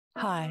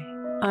Hi,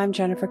 I'm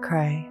Jennifer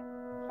Cray.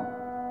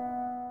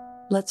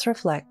 Let's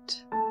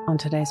reflect on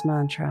today's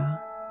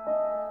mantra.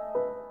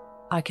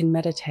 I can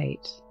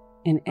meditate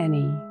in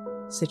any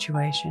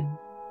situation.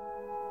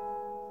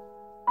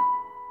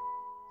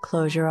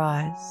 Close your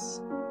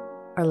eyes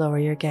or lower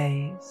your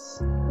gaze.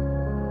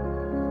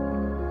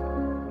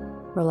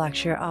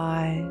 Relax your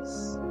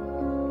eyes.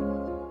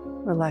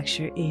 Relax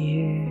your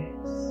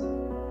ears.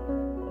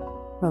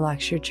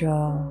 Relax your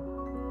jaw.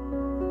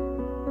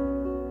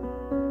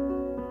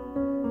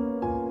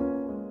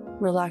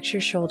 Relax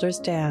your shoulders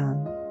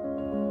down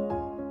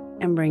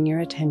and bring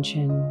your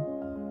attention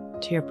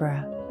to your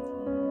breath.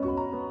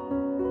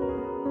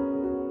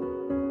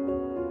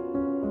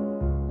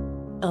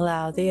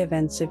 Allow the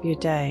events of your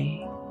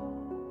day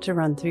to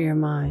run through your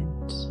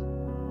mind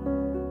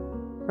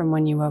from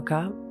when you woke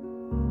up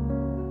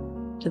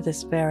to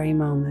this very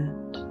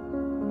moment,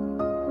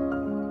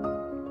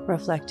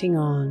 reflecting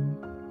on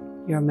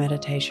your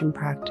meditation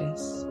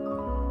practice.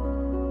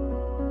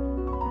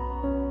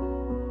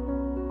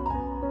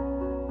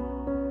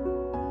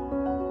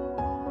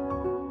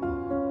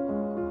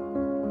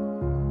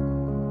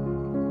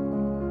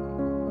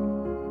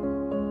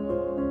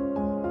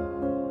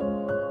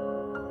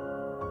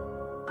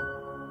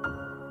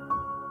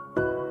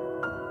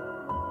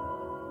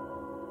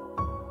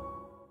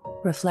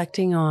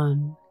 Reflecting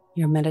on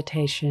your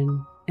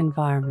meditation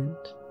environment.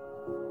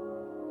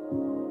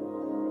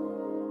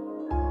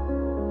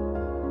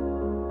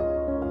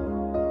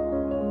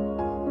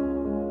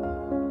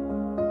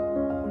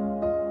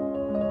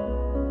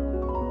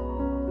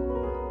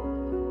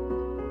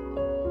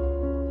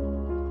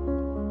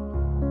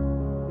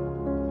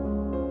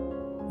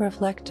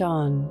 Reflect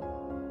on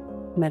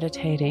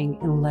meditating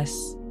in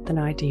less than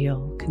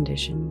ideal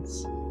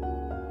conditions.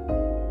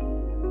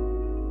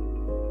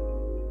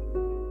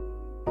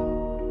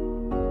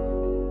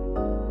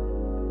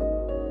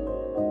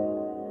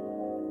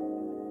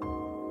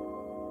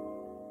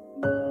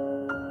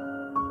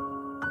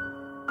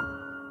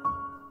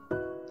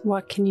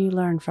 What can you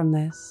learn from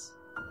this?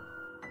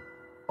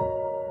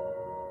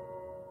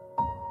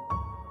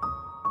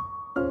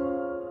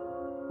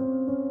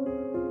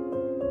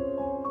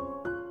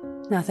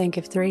 Now think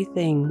of 3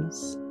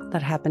 things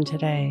that happened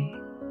today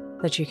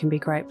that you can be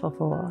grateful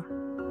for.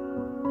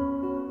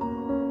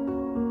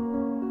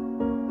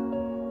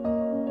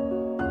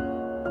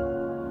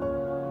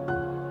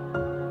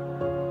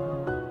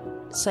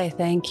 Say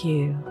thank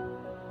you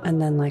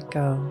and then let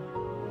go.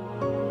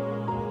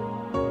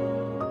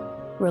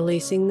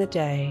 Releasing the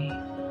day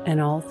and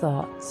all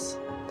thoughts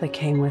that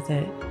came with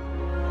it.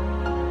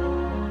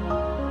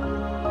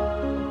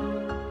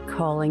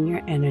 Calling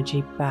your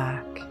energy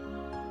back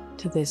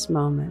to this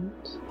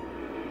moment.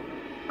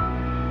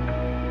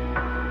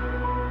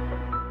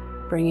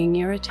 Bringing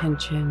your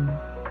attention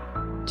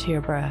to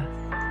your breath.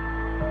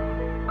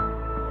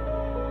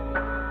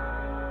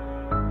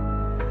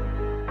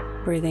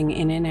 Breathing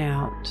in and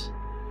out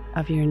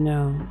of your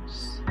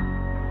nose.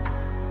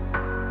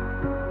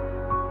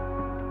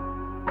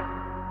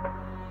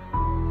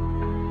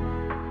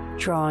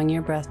 Drawing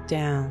your breath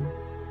down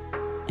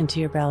into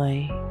your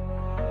belly,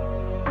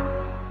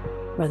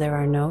 where there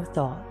are no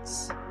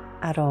thoughts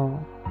at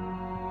all.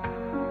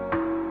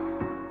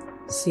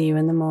 See you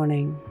in the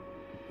morning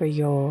for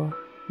your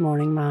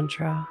morning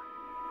mantra.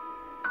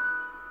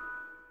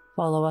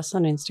 Follow us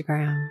on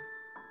Instagram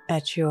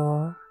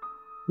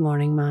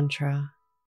 @YourMorningMantra.